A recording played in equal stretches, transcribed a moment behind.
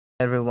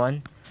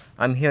Everyone,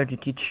 I'm here to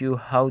teach you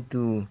how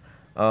to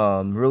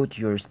root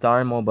your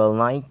Starmobile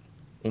KNIGHT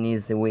in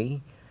easy way.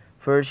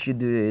 First you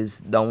do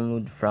is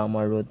download from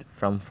a root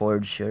from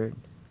Forge Shared.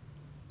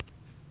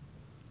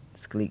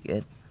 Just click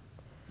it,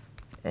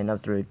 and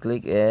after you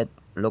click it,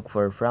 look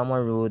for from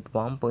a root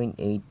 1.8.0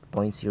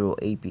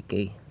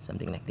 APK,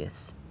 something like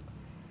this.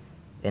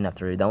 And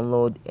after you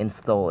download,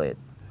 install it.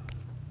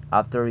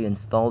 After you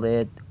install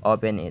it,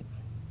 open it.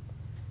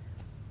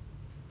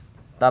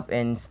 Tap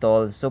and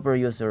install Super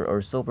User or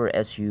Super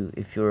SU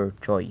if your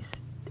choice.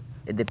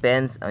 It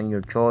depends on your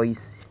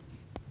choice.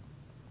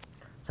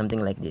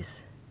 Something like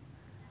this.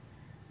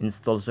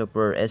 Install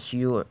Super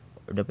SU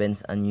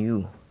depends on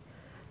you.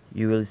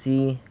 You will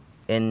see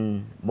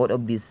in both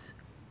of these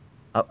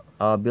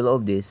below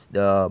of this,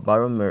 the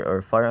barometer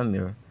or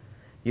parameter,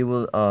 you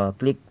will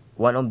click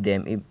one of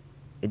them.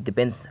 It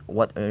depends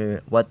what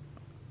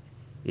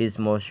is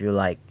most you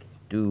like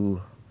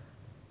to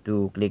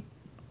click.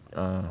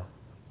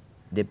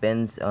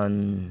 Depends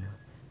on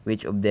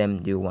which of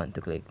them do you want to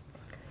click.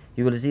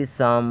 You will see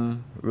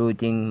some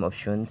routing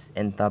options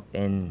and tap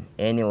in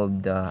any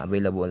of the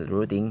available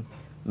routing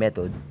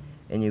method,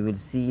 and you will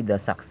see the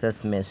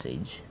success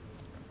message.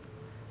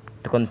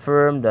 To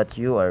confirm that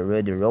you are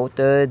already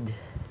routed,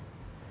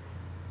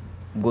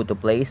 go to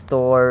Play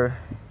Store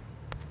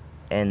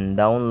and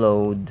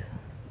download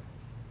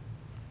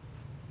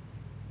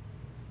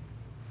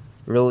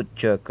Route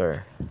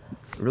Checker.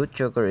 Route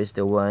Checker is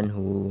the one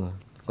who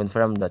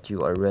confirmed that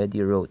you are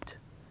already route.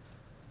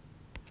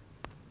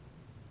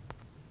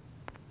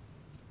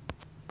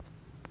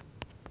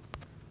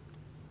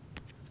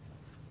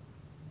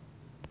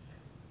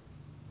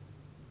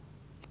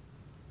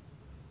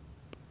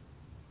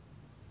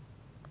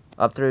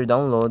 After you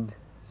download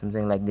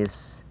something like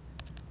this,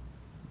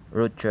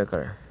 Route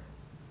Checker,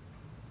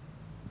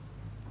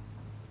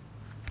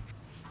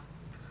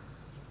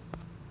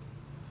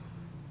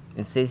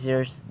 it says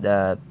here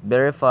that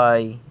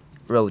verify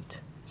route,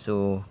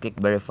 so click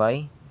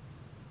verify,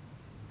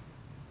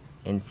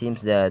 and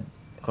seems that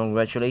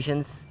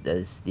congratulations,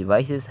 this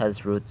device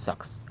has root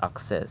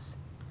access.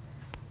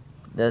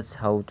 That's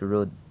how to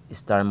root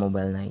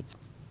Starmobile KNIGHT.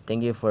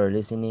 Thank you for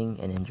listening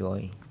and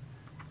enjoy.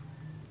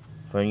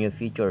 For new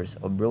features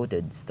of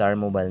rooted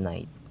Starmobile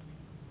KNIGHT,